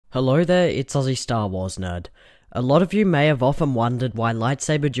Hello there, it's Aussie Star Wars nerd. A lot of you may have often wondered why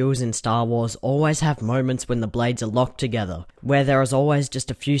lightsaber duels in Star Wars always have moments when the blades are locked together, where there is always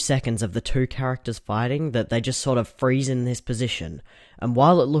just a few seconds of the two characters fighting that they just sort of freeze in this position. And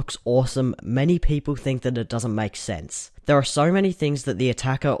while it looks awesome, many people think that it doesn't make sense. There are so many things that the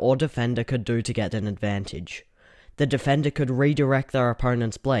attacker or defender could do to get an advantage. The defender could redirect their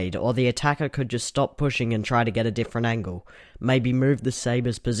opponent's blade, or the attacker could just stop pushing and try to get a different angle. Maybe move the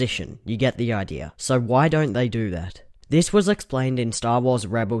saber's position, you get the idea. So why don't they do that? This was explained in Star Wars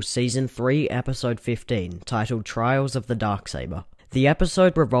Rebels Season 3 Episode 15, titled Trials of the Darksaber. The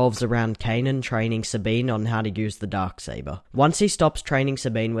episode revolves around Kanan training Sabine on how to use the Darksaber. Once he stops training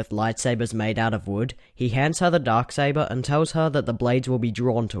Sabine with lightsabers made out of wood, he hands her the Darksaber and tells her that the blades will be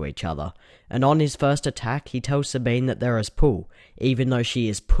drawn to each other. And on his first attack, he tells Sabine that there is pull, even though she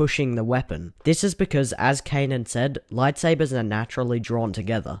is pushing the weapon. This is because, as Kanan said, lightsabers are naturally drawn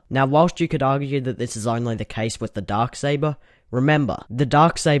together. Now, whilst you could argue that this is only the case with the Darksaber, remember, the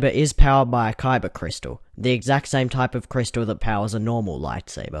Darksaber is powered by a kyber crystal, the exact same type of crystal that powers a normal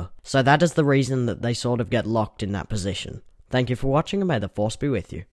lightsaber. So that is the reason that they sort of get locked in that position. Thank you for watching and may the Force be with you.